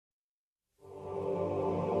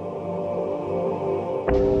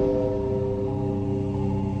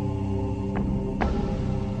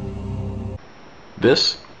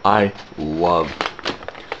This I love.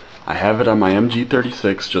 I have it on my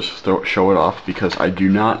MG36 just to show it off because I do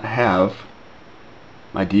not have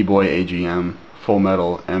my D-Boy AGM Full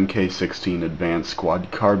Metal MK16 Advanced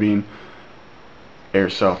Quad Carbine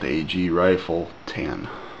Airsoft AG Rifle tan.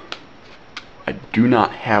 I do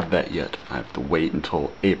not have that yet. I have to wait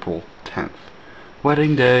until April 10th.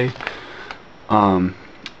 Wedding day.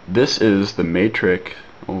 This is the Matrix.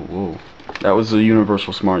 Oh, whoa. That was the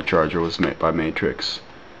Universal Smart Charger, was made by Matrix.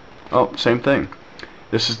 Oh, same thing.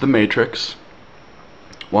 This is the Matrix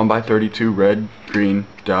 1x32 red green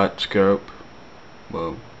dot scope.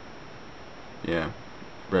 Whoa. Yeah.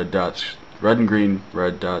 Red and green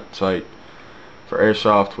red dot sight for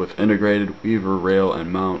airsoft with integrated weaver rail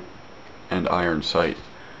and mount and iron sight.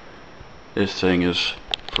 This thing is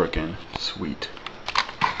frickin' sweet.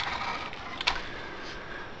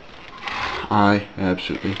 I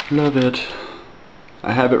absolutely love it.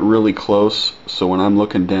 I have it really close, so when I'm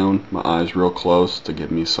looking down, my eye's real close to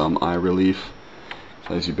give me some eye relief.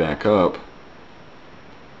 As you back up,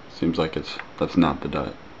 seems like that's not the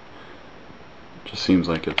dot. Just seems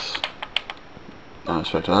like it's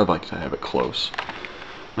unexpected. I'd like to have it close.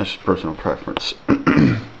 That's just personal preference.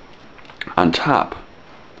 On top,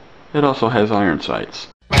 it also has iron sights.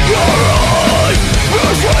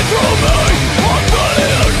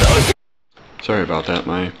 Sorry about that,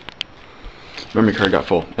 my memory card got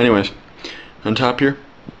full. Anyways, on top here,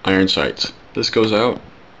 iron sights. This goes out,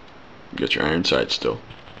 you get your iron sights still.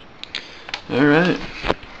 Alright.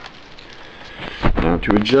 Now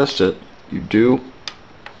to adjust it, you do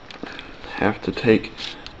have to take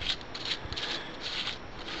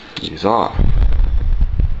these off.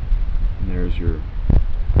 And there's your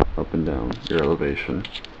up and down, your elevation.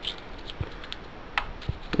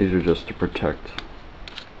 These are just to protect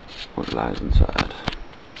what lies inside.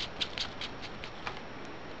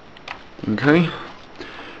 Okay.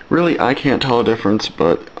 Really, I can't tell a difference,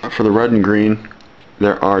 but for the red and green,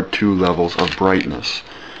 there are two levels of brightness.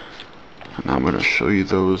 And I'm going to show you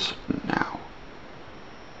those now.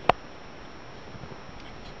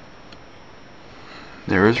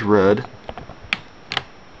 There is red.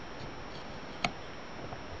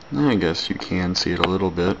 I guess you can see it a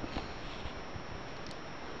little bit.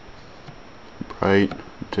 Bright,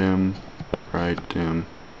 dim,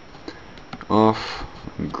 off,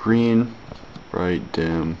 green, bright,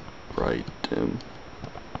 dim, bright, dim.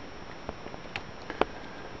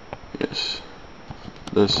 Yes,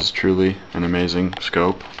 this is truly an amazing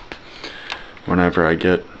scope. Whenever I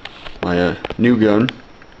get my new gun,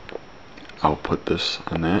 I'll put this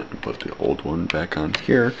on that and put the old one back on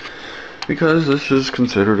here because this is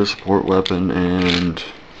considered a sport weapon, and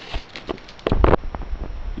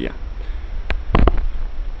yeah.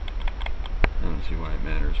 I don't see why it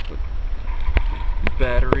matters, but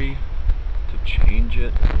battery to change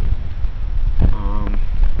it.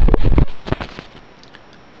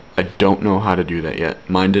 I don't know how to do that yet.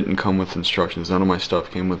 Mine didn't come with instructions. None of my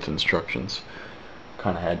stuff came with instructions.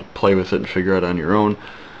 Kind of had to play with it and figure it out on your own.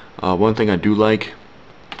 One thing I do like,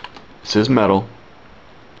 this is metal,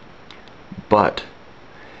 but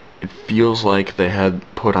it feels like they had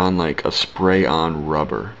put on like a spray-on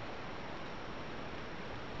rubber.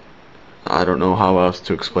 I don't know how else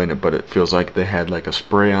to explain it, but it feels like they had like a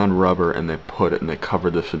spray-on rubber and they put it and they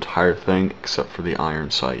covered this entire thing except for the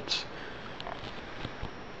iron sights.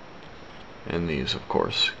 And these, of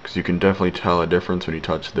course, because you can definitely tell a difference when you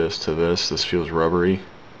touch this to this. This feels rubbery,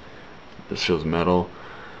 this feels metal,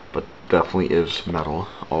 but definitely is metal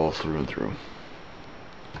all through and through.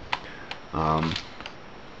 I'm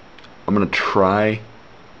gonna try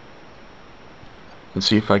and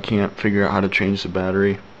see if I can't figure out how to change the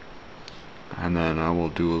battery, and then I will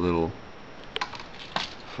do a little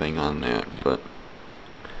thing on that. But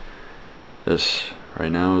this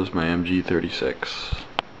right now is my MG36.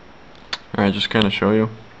 Alright, just kind of show you.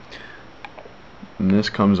 And this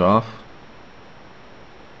comes off.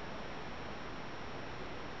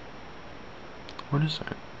 What is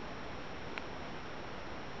that?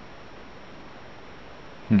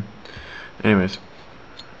 Anyways,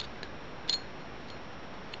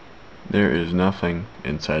 there is nothing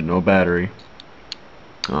inside, no battery.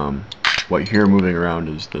 What you hear moving around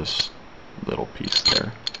is this little piece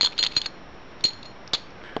there.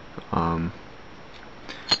 I'm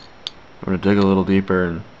gonna dig a little deeper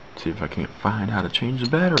and see if I can find how to change the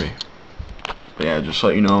battery. But yeah, just to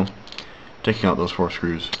let you know, taking out those 4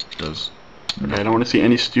 screws does. Okay, I don't want to see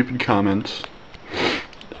any stupid comments.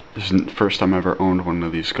 This isn't the first time I've ever owned one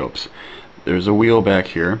of these scopes. There's a wheel back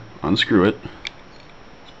here. Unscrew it.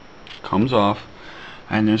 Comes off,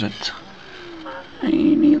 and there's a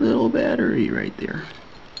tiny little battery right there.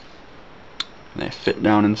 and they fit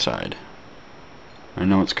down inside. I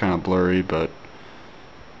know it's kind of blurry, but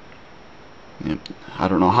I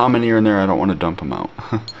don't know how many are in there. I don't want to dump them out.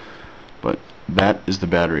 But that is the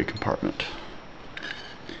battery compartment.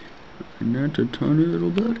 And that's a tiny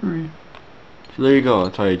little battery. So there you go.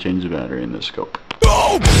 That's how you change the battery in this scope.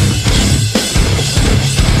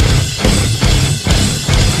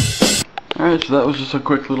 Alright, so that was just a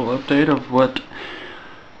quick little update of what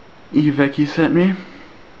Evike sent me.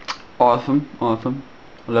 Awesome, awesome.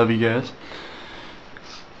 Love you guys.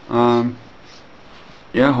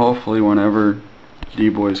 Yeah, hopefully whenever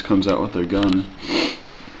D-Boys comes out with their gun,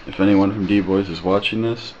 if anyone from D-Boys is watching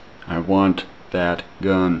this, I want that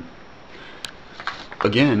gun.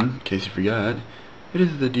 Again, in case you forgot, it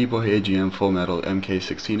is the D-Boy AGM Full Metal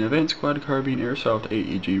MK16 Advanced Quad Carbine Airsoft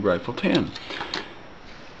AEG Rifle Tan.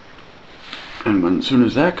 And as soon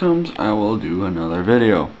as that comes, I will do another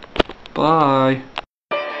video. Bye!